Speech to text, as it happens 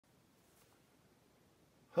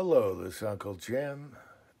Hello, this is Uncle Jim,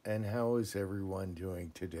 and how is everyone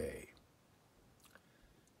doing today?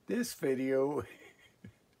 This video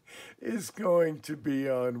is going to be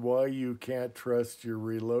on why you can't trust your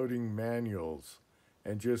reloading manuals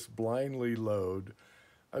and just blindly load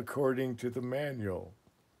according to the manual,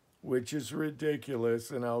 which is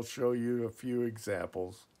ridiculous, and I'll show you a few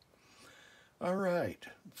examples. All right,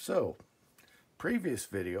 so previous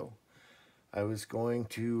video, I was going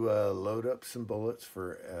to load up some bullets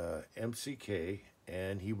for MCK,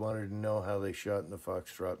 and he wanted to know how they shot in the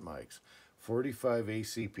Foxtrot mics. 45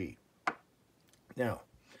 ACP. Now,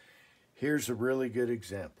 here's a really good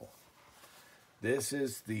example. This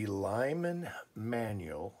is the Lyman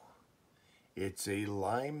manual. It's a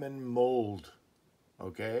Lyman mold,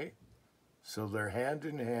 okay? So they're hand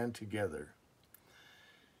in hand together.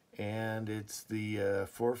 And it's the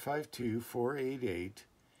 452 488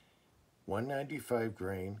 195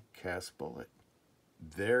 grain cast bullet,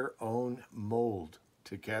 their own mold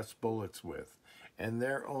to cast bullets with, and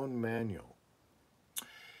their own manual.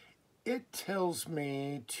 It tells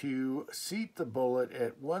me to seat the bullet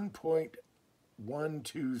at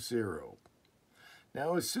 1.120.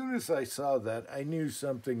 Now, as soon as I saw that, I knew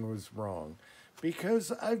something was wrong,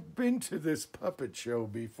 because I've been to this puppet show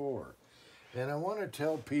before, and I want to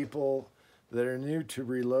tell people that are new to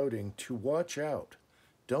reloading to watch out.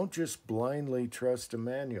 Don't just blindly trust a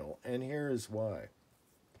manual, and here is why.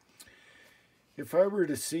 If I were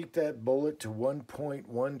to seat that bullet to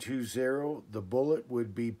 1.120, the bullet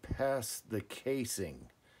would be past the casing,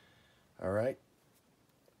 all right?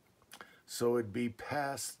 So it'd be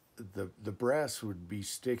past, the brass would be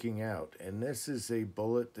sticking out, and this is a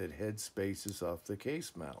bullet that head spaces off the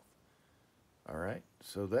case mouth, all right?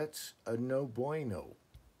 So that's a no bueno.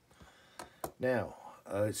 Now,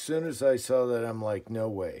 as soon as I saw that, I'm like, no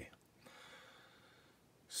way.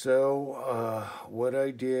 So what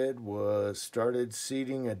I did was started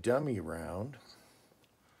seating a dummy round,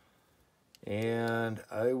 and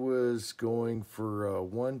I was going for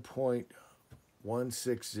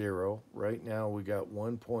 1.160. Right now we got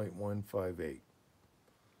 1.158.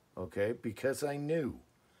 Okay, because I knew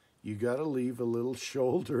you got to leave a little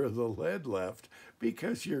shoulder of the lead left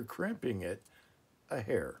because you're crimping it a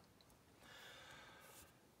hair.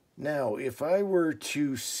 Now, if I were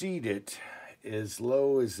to seat it as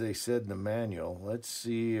low as they said in the manual, let's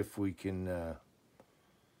see if we can,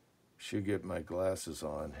 should get my glasses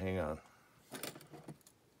on, hang on.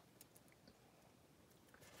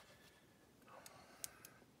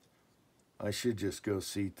 I should just go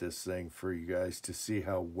seat this thing for you guys to see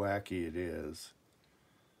how wacky it is.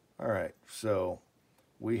 All right, so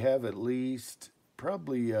we have at least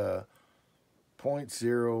probably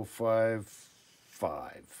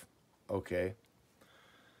 0.055. Okay.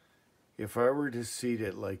 If I were to seat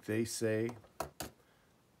it like they say,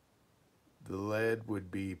 the lead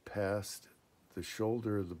would be past the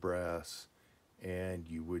shoulder of the brass, and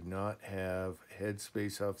you would not have head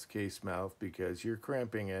space off the case mouth because you're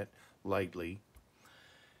cramping it lightly,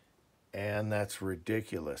 and that's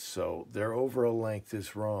ridiculous. So their overall length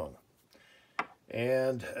is wrong.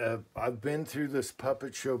 And I've been through this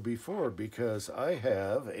puppet show before because I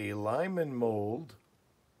have a Lyman mold,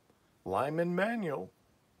 Lyman manual,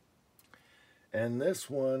 and this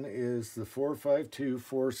one is the 452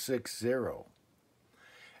 460,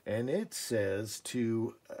 and it says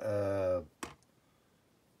to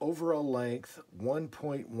overall length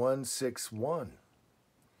 1.161.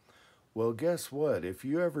 Well, guess what? If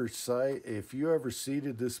you ever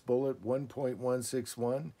seated this bullet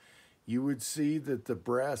 1.161, you would see that the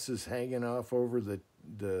brass is hanging off over the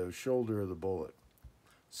shoulder of the bullet.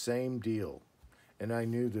 Same deal. And I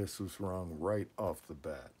knew this was wrong right off the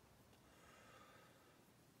bat.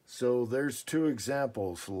 So there's two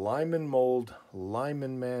examples, Lyman mold,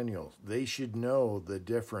 Lyman manual. They should know the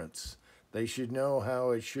difference. They should know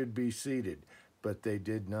how it should be seated, but they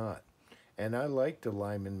did not. And I like the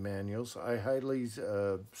Lyman manuals. I highly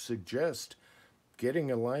suggest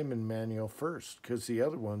getting a Lyman manual first because the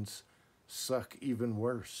other ones suck even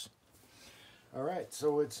worse. All right,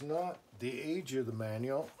 so it's not the age of the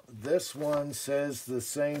manual. This one says the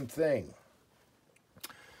same thing.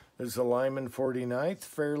 This is a Lyman 49th,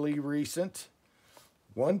 fairly recent,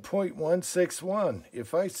 1.161.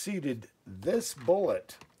 If I seated this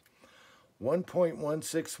bullet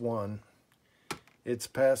 1.161, it's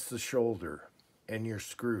past the shoulder, and you're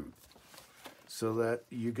screwed. So that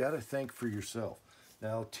you got to think for yourself.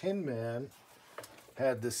 Now, Tin Man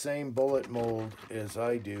had the same bullet mold as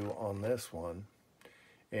I do on this one,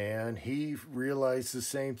 and he realized the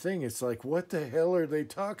same thing. It's like, what the hell are they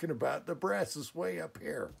talking about? The brass is way up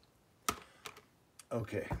here.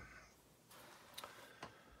 Okay.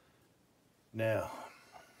 Now,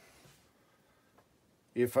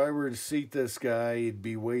 if I were to seat this guy, he'd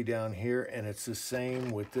be way down here, and it's the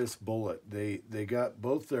same with this bullet. They got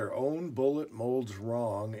both their own bullet molds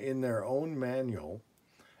wrong in their own manual,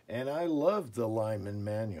 and I love the Lyman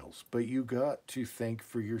manuals, but you got to think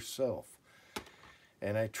for yourself.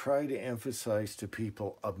 And I try to emphasize to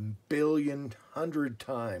people 1,000,000,000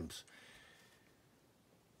 times,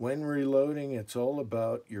 when reloading, it's all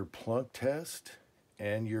about your plunk test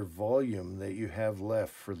and your volume that you have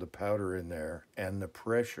left for the powder in there and the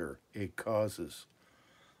pressure it causes.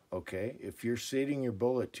 Okay, if you're seating your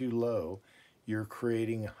bullet too low, you're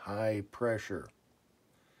creating high pressure.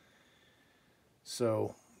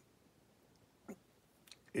 So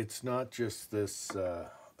it's not just this,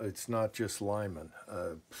 it's not just Lyman.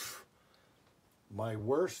 My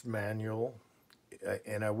worst manual,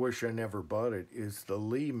 and I wish I never bought it, is the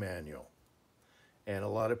Lee manual. And a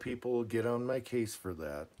lot of people get on my case for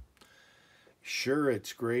that. Sure,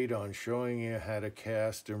 it's great on showing you how to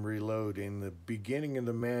cast and reload in the beginning of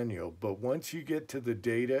the manual, but once you get to the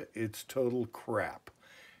data, it's total crap.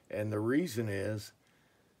 And the reason is,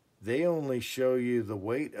 they only show you the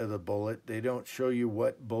weight of the bullet. They don't show you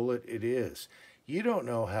what bullet it is. You don't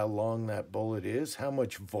know how long that bullet is, how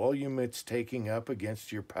much volume it's taking up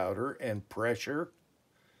against your powder and pressure.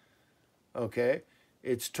 Okay?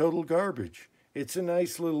 It's total garbage. It's a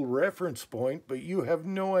nice little reference point, but you have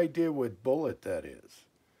no idea what bullet that is.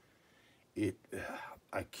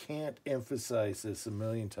 I can't emphasize this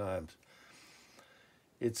 1,000,000 times.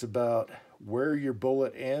 It's about where your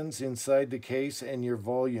bullet ends inside the case and your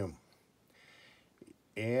volume.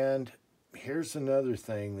 And here's another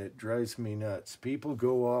thing that drives me nuts. People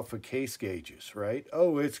go off of case gauges, right?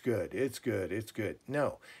 Oh, it's good, it's good, it's good.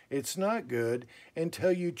 No, it's not good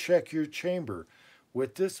until you check your chamber.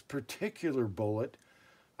 With this particular bullet,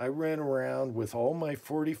 I ran around with all my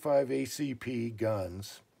 45 ACP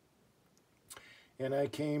guns, and I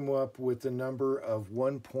came up with the number of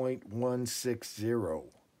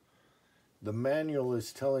 1.160. The manual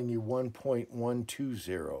is telling you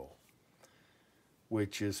 1.120,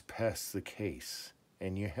 which is past the case,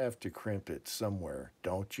 and you have to crimp it somewhere,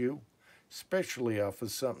 don't you? Especially off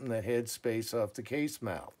of something that had space off the case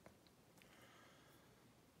mouth.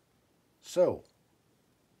 So,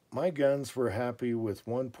 my guns were happy with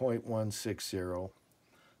 1.160.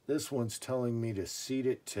 This one's telling me to seat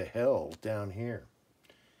it to hell down here,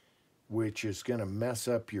 which is going to mess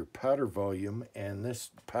up your powder volume, and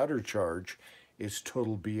this powder charge is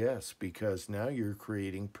total BS because now you're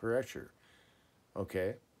creating pressure.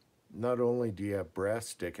 Okay? Not only do you have brass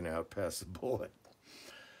sticking out past the bullet.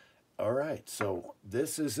 All right, so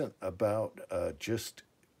this isn't about just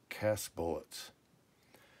cast bullets.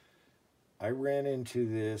 I ran into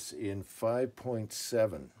this in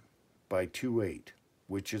 5.7 by 2.8,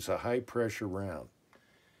 which is a high pressure round.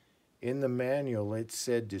 In the manual, it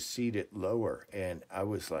said to seat it lower, and I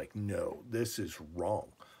was like, no, this is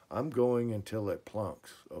wrong. I'm going until it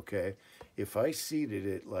plunks, okay? If I seated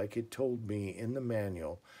it like it told me in the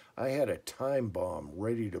manual, I had a time bomb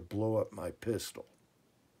ready to blow up my pistol.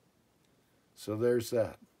 So there's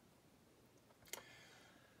that.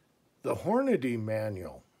 The Hornady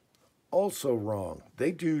manual, also wrong.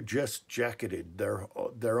 They do just jacketed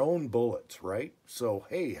their own bullets, right? So,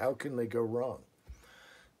 hey, how can they go wrong?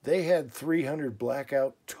 They had 300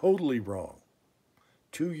 blackout totally wrong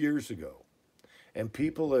 2 years ago. And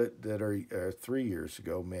people that are 3 years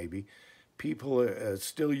ago, maybe, people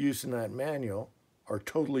still using that manual are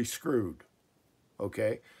totally screwed,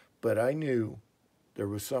 okay? But I knew there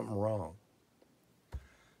was something wrong.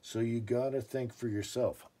 So you got to think for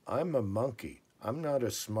yourself. I'm a monkey. I'm not a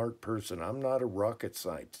smart person. I'm not a rocket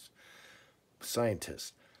scientist.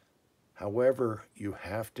 However, you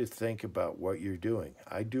have to think about what you're doing.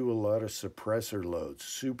 I do a lot of suppressor loads,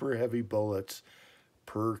 super heavy bullets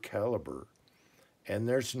per caliber, and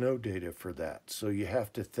there's no data for that. So you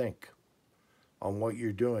have to think on what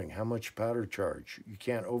you're doing, how much powder charge. You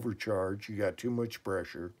can't overcharge, you got too much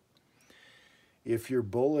pressure. If your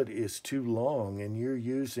bullet is too long and you're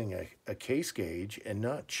using a case gauge and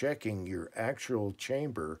not checking your actual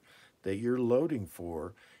chamber that you're loading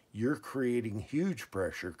for, you're creating huge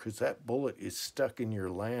pressure because that bullet is stuck in your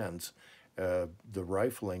lands, the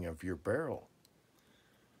rifling of your barrel.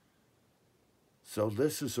 So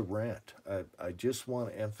this is a rant. I just want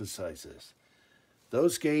to emphasize this.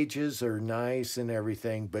 Those gauges are nice and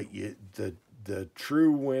everything, but the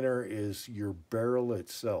true winner is your barrel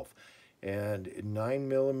itself. And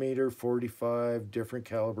 9mm, 45, different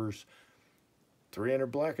calibers, 300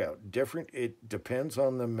 blackout. Different, it depends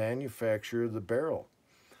on the manufacturer of the barrel.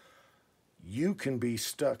 you can be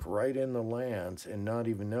stuck right in the lands and not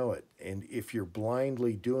even know it. And if you're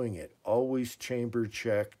blindly doing it, always chamber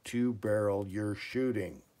check to barrel you're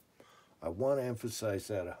shooting. I want to emphasize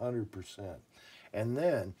that 100%. And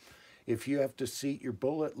then if you have to seat your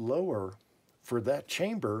bullet lower for that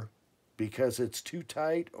chamber because it's too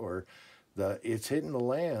tight or it's hitting the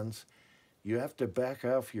lands, you have to back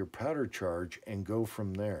off your powder charge and go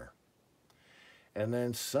from there. And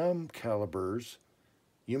then some calibers,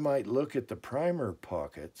 you might look at the primer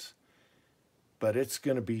pockets, but it's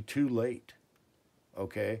going to be too late.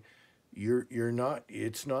 Okay, you're not.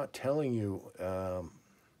 It's not telling you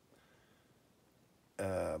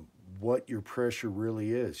what your pressure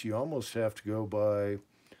really is. You almost have to go by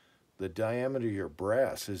the diameter of your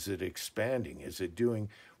brass. Is it expanding? Is it doing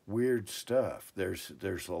weird stuff?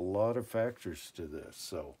 There's a lot of factors to this.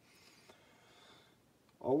 So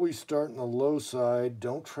always start on the low side.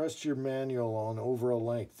 Don't trust your manual on overall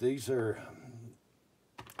length. These are,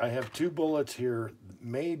 I have 2 bullets here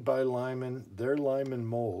made by Lyman, their Lyman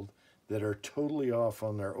mold, that are totally off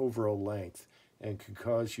on their overall length and can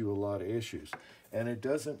cause you a lot of issues. And it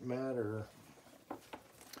doesn't matter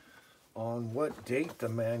on what date the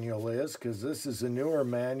manual is, because this is a newer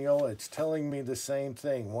manual. It's telling me the same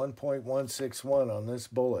thing, 1.161 on this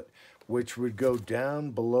bullet, which would go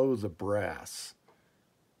down below the brass.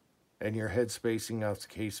 And your head spacing off the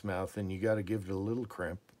case mouth, and you got to give it a little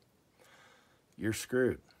crimp, you're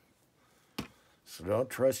screwed. So don't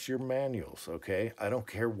trust your manuals, okay? I don't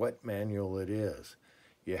care what manual it is.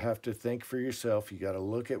 You have to think for yourself. You got to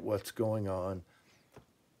look at what's going on.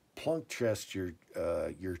 Plunk chest your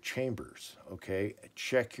chambers, okay?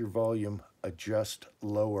 Check your volume, adjust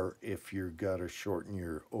lower if you've got to shorten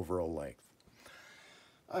your overall length.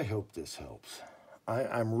 I hope this helps.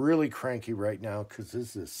 I'm really cranky right now because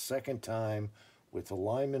this is the second time with the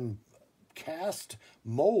Lyman cast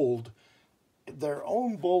mold, their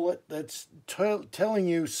own bullet that's telling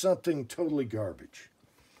you something totally garbage.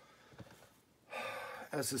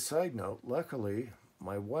 As a side note, luckily,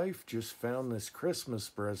 my wife just found this Christmas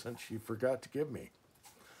present she forgot to give me.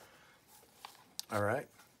 All right?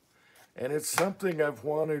 And it's something I've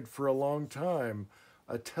wanted for a long time,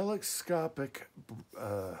 a telescopic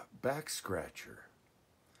back scratcher.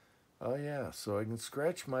 Oh yeah, so I can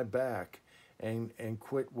scratch my back and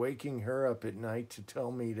quit waking her up at night to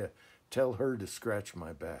tell her to scratch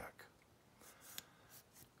my back.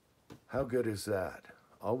 How good is that?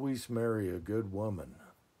 Always marry a good woman.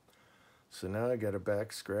 So now I got a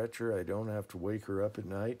back scratcher. I don't have to wake her up at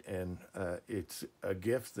night, and it's a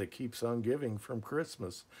gift that keeps on giving from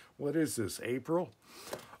Christmas. What is this, April?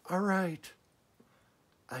 All right.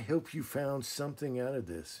 I hope you found something out of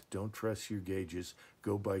this. Don't trust your gauges.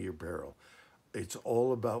 Go by your barrel. It's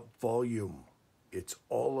all about volume. It's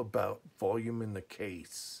all about volume in the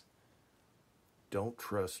case. Don't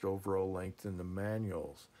trust overall length in the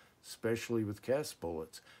manuals, especially with cast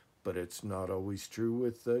bullets. But it's not always true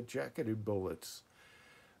with jacketed bullets.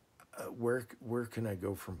 Where can I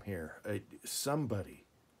go from here? Somebody,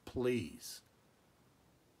 please,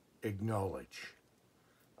 acknowledge.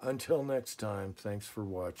 Until next time, thanks for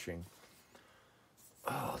watching.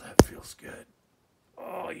 Oh, that feels good.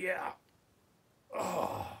 Oh, yeah.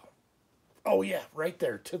 Oh, yeah, right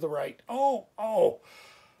there, to the right. Oh,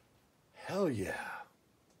 hell yeah.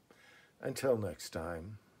 Until next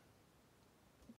time.